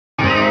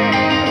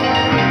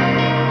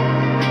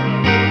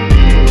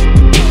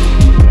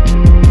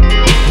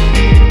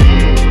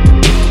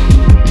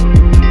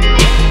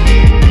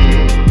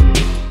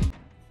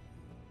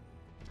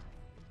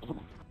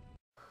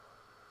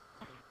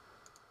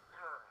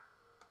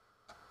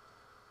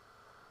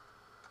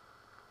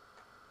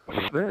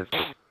What's this?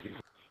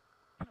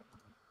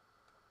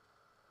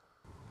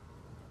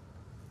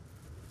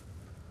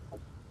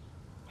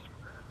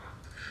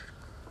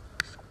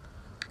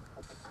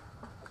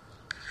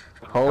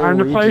 Time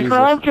to play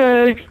crab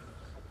cake!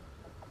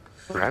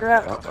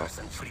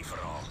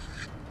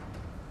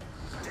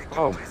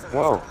 Oh,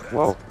 whoa,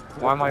 whoa.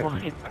 Why am I...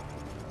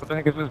 What the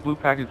heck is this blue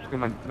package in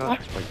my nose? Like...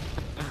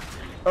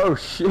 Oh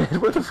shit,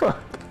 what the fuck?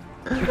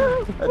 I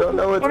don't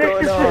know what's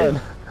going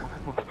on.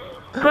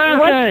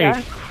 Crab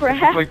cake!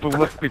 Crap? It's like the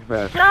liquid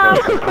vest. No!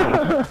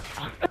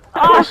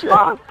 Oh,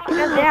 fuck!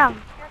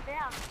 Goddamn.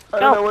 I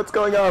don't know what's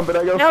going on, but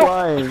I go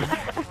flying.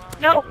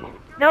 No!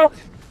 No!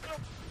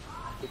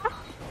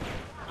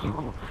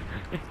 Oh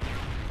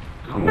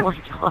my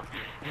god.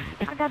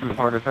 This is a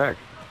heart attack.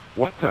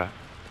 What the?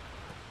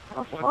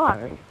 Oh, fuck. What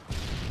the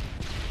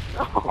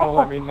heck? Oh,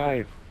 let me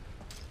knife.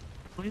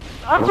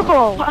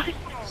 Uncle!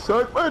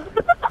 Suck my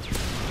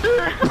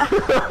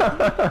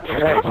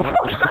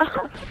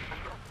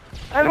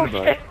I don't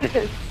get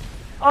this.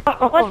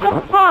 Oh, what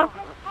the fuck?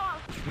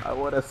 I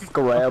want a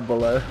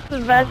scrambler. This is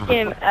the best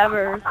game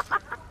ever.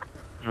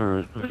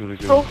 Alright, let's do it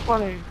again. So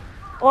funny.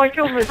 Oh, I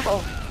killed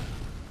myself.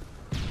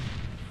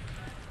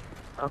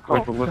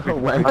 Like the liquid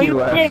Wanky Are you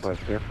laugh. That's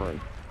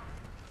different.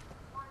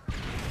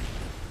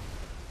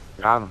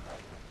 Got him.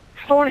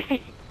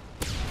 Tony.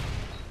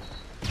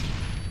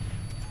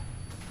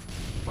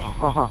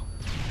 Oh,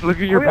 look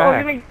at your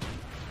back.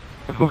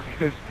 Look at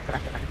his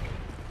back.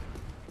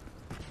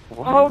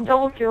 What? Oh,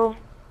 double kill.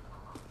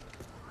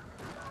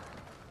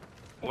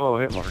 Whoa,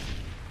 hit mark.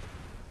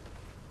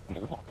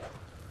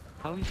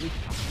 How is this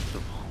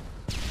possible?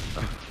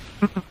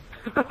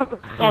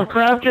 Oh,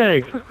 crab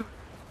cake!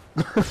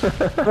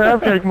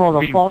 Crab cake,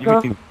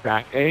 motherfucker! You mean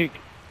backache?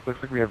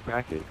 Looks like we have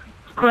backache.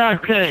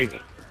 Crab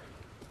cake!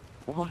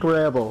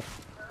 Scrabble.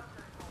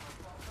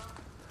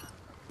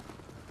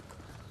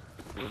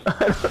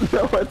 I don't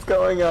know what's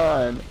going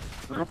on.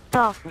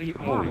 Holy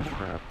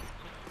crap.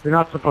 You're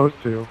not supposed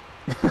to.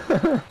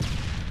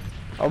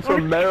 I'm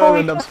from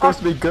Maryland, I'm supposed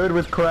to be good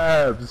with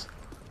crabs.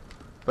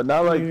 But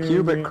not like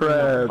cubic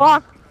crabs.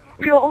 Fuck!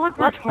 Yo, look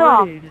what's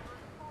up!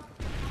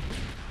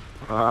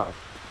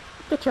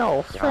 Get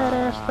your fat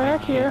ass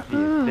back here.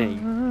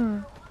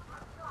 Oh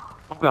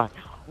god.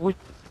 What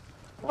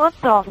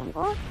the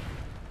fuck?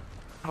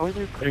 How is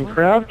it? In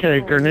crab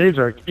cake, grenades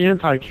are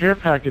anti-care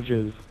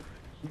packages.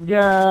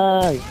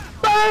 Yay!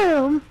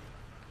 BAM!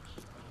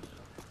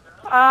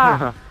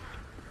 Ah!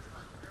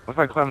 What if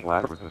I climb the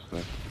ladder with this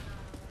thing?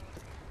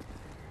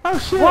 Oh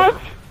shit! What?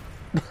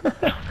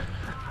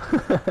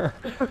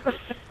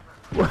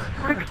 What?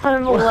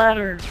 Climb the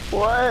ladder.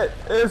 What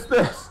is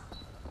this?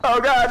 Oh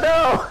god,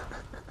 no!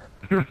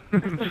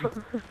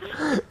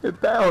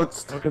 It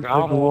bounced. Look at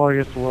the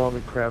glorious world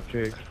of crab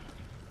cakes.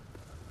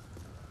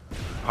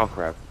 Oh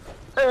crap.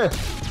 Eh.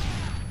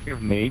 You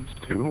have nades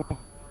too?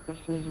 This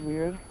is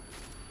weird.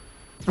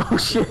 Oh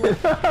shit!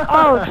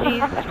 Oh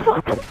jeez.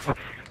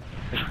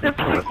 The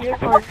picture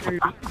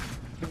markers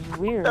is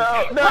weird.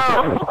 No,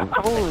 no!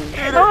 Holy.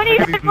 Nobody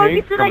even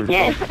focused it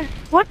again.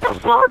 What the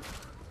fuck?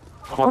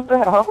 What the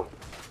hell?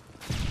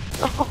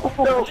 Oh,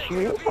 No.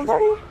 shooting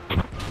somebody?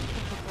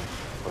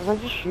 Was I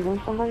just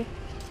shooting somebody?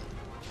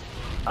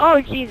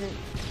 Oh Jesus.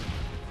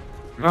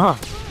 Ah.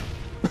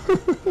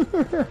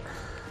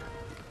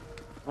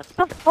 What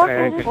the fuck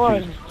Hey, was I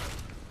this?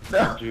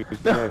 No.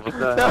 What No.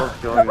 the hell's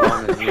going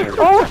on in here?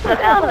 Oh what the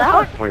hell? That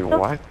was Wait,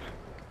 what?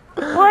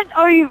 What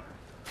are you?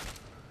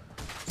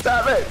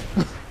 Stop it!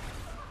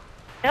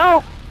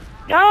 No!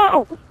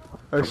 No!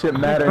 Oh shit,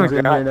 Madden's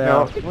in here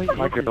now. No.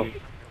 My girl.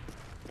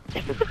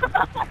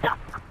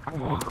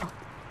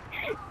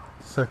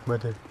 Suck my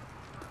dick.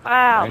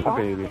 Wow. Nice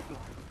baby.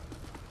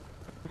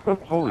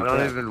 Holy I don't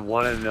crap. even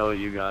want to know what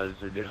you guys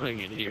are doing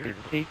in here.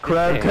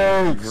 Crab No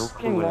cakes!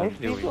 clue what I'm Nice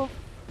doing. people.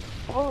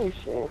 Holy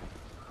shit.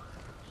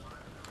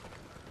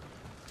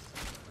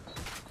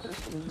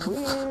 This is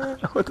weird.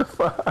 What the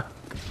fuck?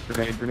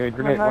 Grenade, grenade, I'm grenade.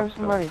 gonna What knife the?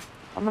 somebody.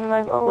 I'm gonna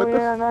knife. Oh What the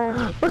yeah,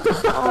 knife. What the Oh,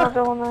 fuck?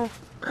 double knife.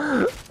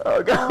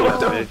 Oh god,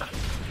 what Yeah, the bitch.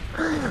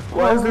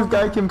 Why is this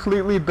guy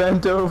completely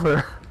bent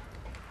over?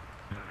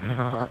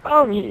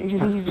 Oh,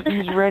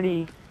 he's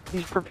ready.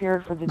 He's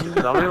prepared for the deed.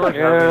 Somebody like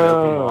have me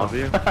up in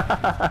lobby.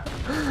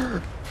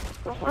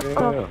 What Yeah.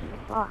 the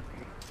fuck?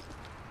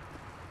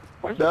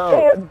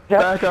 No,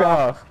 back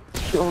off.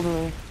 Killed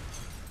me.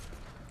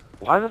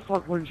 Why the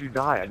fuck wouldn't you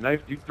die? I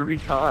knifed you 3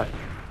 times.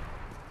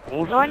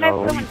 No, I knifed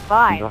someone You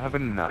 5. don't have a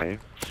knife.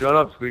 Shut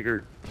up,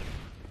 Squeaker.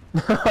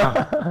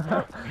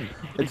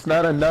 It's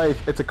not a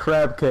knife, it's a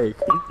crab cake.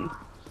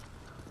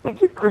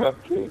 It's a crab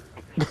cake.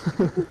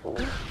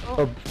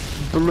 A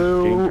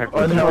blue,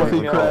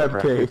 unhealthy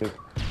crab cake.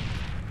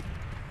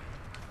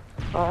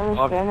 I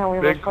understand how we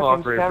have a Big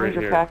clock fucking rape right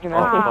scavenger here. pack in Oh,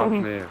 our fuck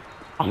thing.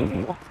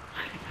 me.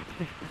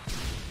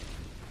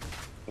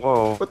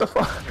 Whoa. What the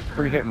fuck?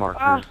 3 hit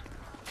markers.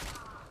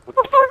 What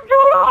the fuck's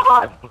going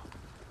on?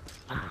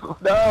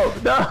 No,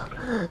 no,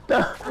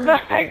 no. What the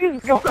heck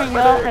is going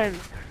on?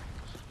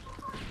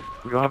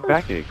 We don't have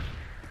backaches.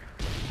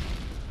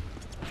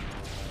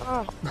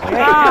 Oh,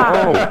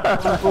 Oh.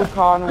 Uncle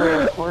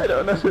Conway, of course. I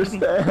don't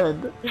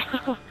understand.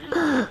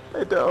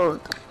 I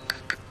don't.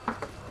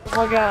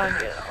 Oh my god,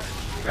 get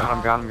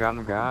out.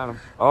 Got him.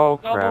 Oh,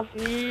 Double crap.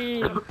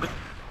 feed.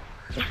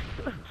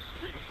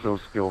 So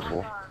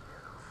skillful.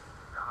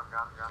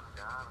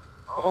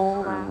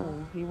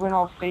 Oh, he went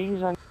all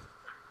phase on.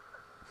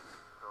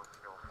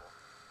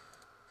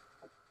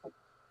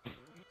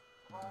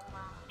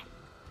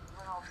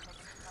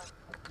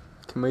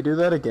 Can we do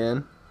that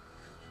again?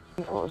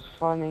 That was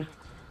funny.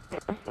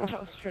 That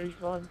was pretty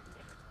fun.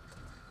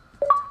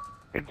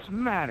 It's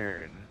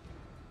Mattern.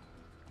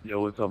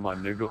 Yo, what's up, my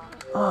nigga?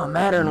 Oh,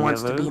 Mattern Yeah,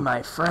 wants to be man.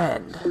 my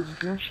friend. Is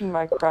Gucci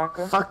my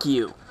cracker? Fuck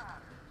you.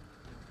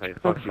 Hey,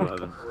 fuck you,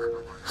 Evan.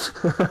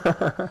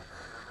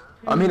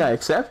 I mean, I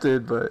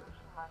accepted, but